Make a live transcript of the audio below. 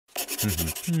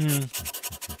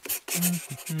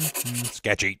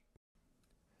Sketchy.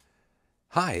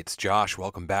 Hi, it's Josh.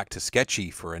 Welcome back to Sketchy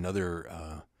for another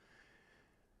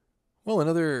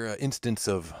instance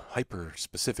of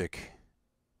hyper-specific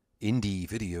indie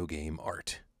video game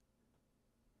art.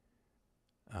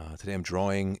 Today I'm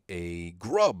drawing a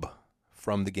Grub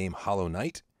from the game Hollow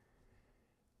Knight,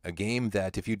 a game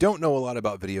that, if you don't know a lot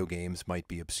about video games, might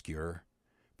be obscure,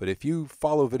 but if you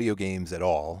follow video games at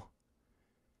all,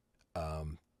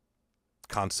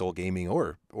 console gaming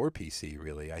or PC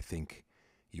really, I think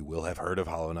you will have heard of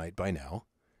Hollow Knight by now.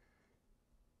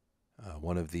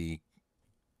 One of the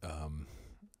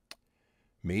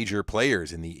major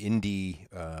players in the indie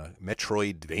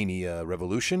Metroidvania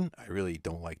revolution. I really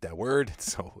don't like that word.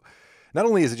 So not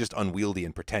only is it just unwieldy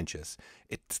and pretentious,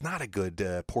 it's not a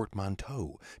good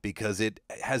portmanteau because it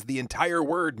has the entire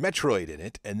word Metroid in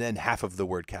it and then half of the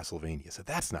word Castlevania. So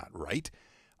that's not right.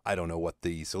 I don't know what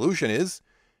the solution is.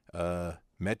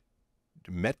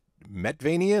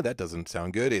 Metvania? That doesn't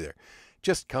sound good either.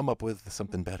 Just come up with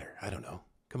something better. I don't know.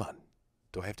 Come on.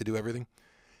 Do I have to do everything?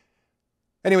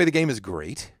 Anyway, the game is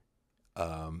great.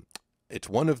 It's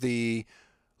one of the...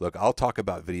 Look, I'll talk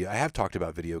about video... I have talked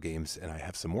about video games, and I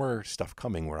have some more stuff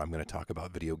coming where I'm going to talk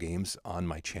about video games on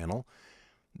my channel.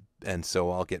 And so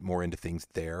I'll get more into things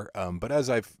there. But as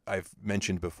I've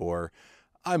mentioned before,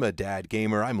 I'm a dad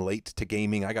gamer. I'm late to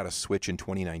gaming. I got a Switch in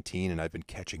 2019, and I've been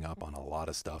catching up on a lot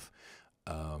of stuff.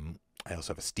 I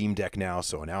also have a Steam Deck now,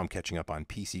 so now I'm catching up on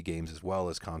PC games as well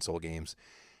as console games.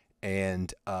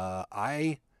 And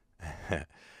I have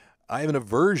an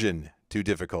aversion to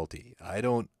difficulty. I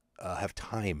don't have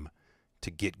time to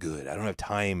get good. I don't have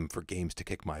time for games to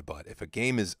kick my butt. If a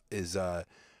game is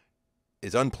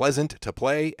unpleasant to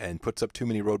play and puts up too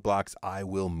many roadblocks, I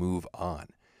will move on.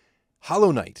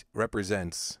 Hollow Knight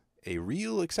represents a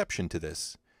real exception to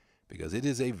this because it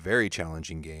is a very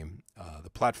challenging game.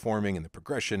 The platforming and the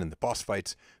progression and the boss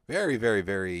fights, very, very,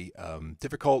 very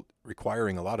difficult,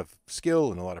 requiring a lot of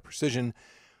skill and a lot of precision.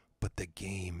 But the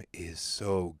game is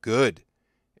so good.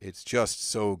 It's just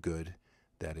so good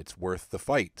that it's worth the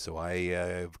fight. So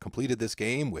I completed this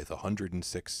game with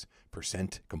 106%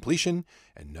 completion.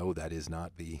 And no, that is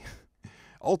not the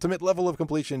ultimate level of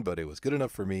completion, but it was good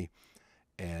enough for me.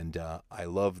 And I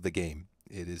love the game.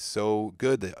 It is so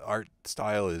good. The art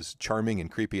style is charming and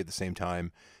creepy at the same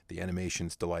time. The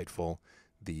animation's delightful.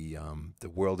 The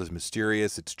world is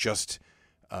mysterious. It's just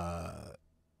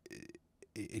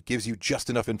it gives you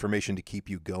just enough information to keep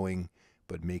you going,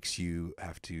 but makes you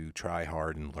have to try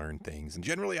hard and learn things. And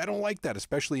generally, I don't like that,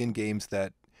 especially in games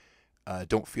that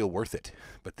don't feel worth it.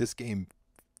 But this game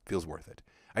feels worth it.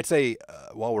 I'd say,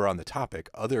 while we're on the topic,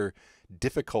 other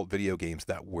difficult video games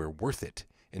that were worth it,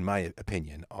 in my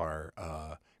opinion, are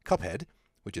Cuphead,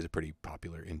 which is a pretty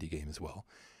popular indie game as well.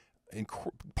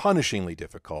 Punishingly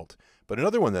difficult, but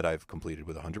another one that I've completed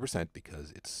with 100%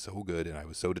 because it's so good and I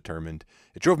was so determined.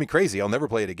 It drove me crazy. I'll never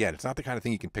play it again. It's not the kind of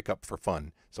thing you can pick up for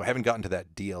fun. So I haven't gotten to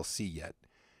that DLC yet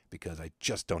because I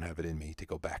just don't have it in me to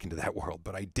go back into that world.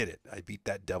 But I did it. I beat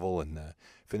that devil and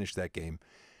finished that game,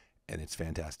 and it's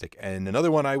fantastic. And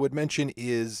another one I would mention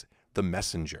is The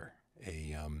Messenger,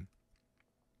 a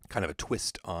kind of a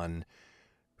twist on...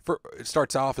 it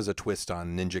starts off as a twist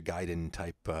on Ninja Gaiden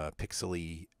type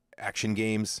pixely action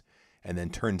games, and then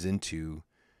turns into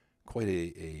quite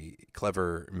a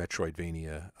clever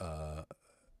Metroidvania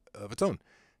of its own.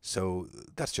 So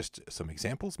that's just some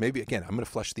examples. Maybe, again, I'm going to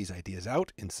flesh these ideas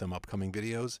out in some upcoming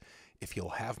videos. If you'll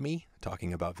have me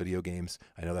talking about video games,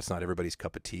 I know that's not everybody's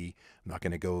cup of tea. I'm not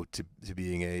going to go to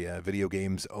being a video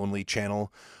games only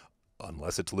channel,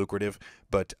 unless it's lucrative.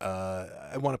 But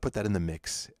I want to put that in the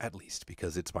mix, at least,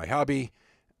 because it's my hobby,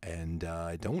 and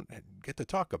I don't get to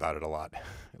talk about it a lot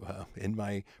in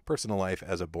my personal life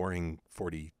as a boring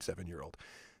 47-year-old.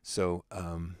 So,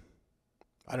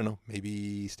 I don't know,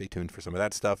 maybe stay tuned for some of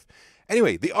that stuff.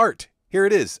 Anyway, the art, here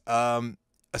it is. A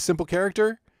simple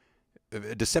character,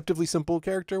 a deceptively simple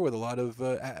character with a lot of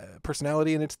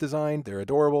personality in its design. They're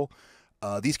adorable.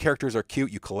 These characters are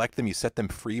cute. You collect them. You set them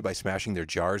free by smashing their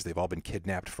jars. They've all been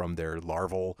kidnapped from their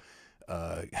larval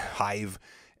hive,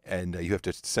 and you have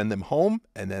to send them home.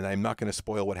 And then I'm not going to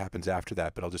spoil what happens after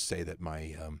that, but I'll just say that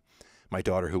my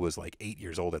daughter, who was like 8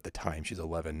 years old at the time, she's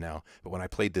 11 now, but when I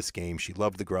played this game, she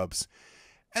loved the Grubs.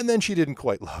 And then she didn't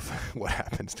quite love what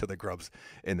happens to the Grubs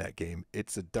in that game.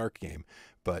 It's a dark game,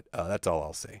 but that's all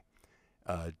I'll say.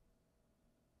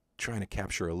 Trying to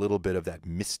capture a little bit of that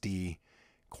misty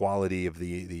quality of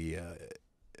the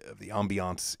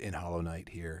ambiance in Hollow Knight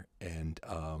here, and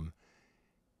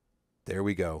There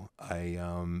we go. I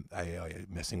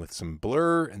messing with some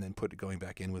blur and then going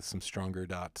back in with some stronger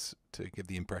dots to give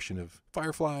the impression of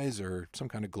fireflies or some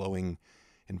kind of glowing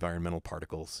environmental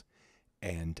particles.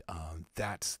 And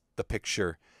that's the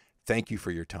picture. Thank you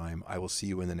for your time. I will see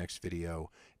you in the next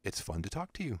video. It's fun to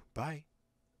talk to you. Bye.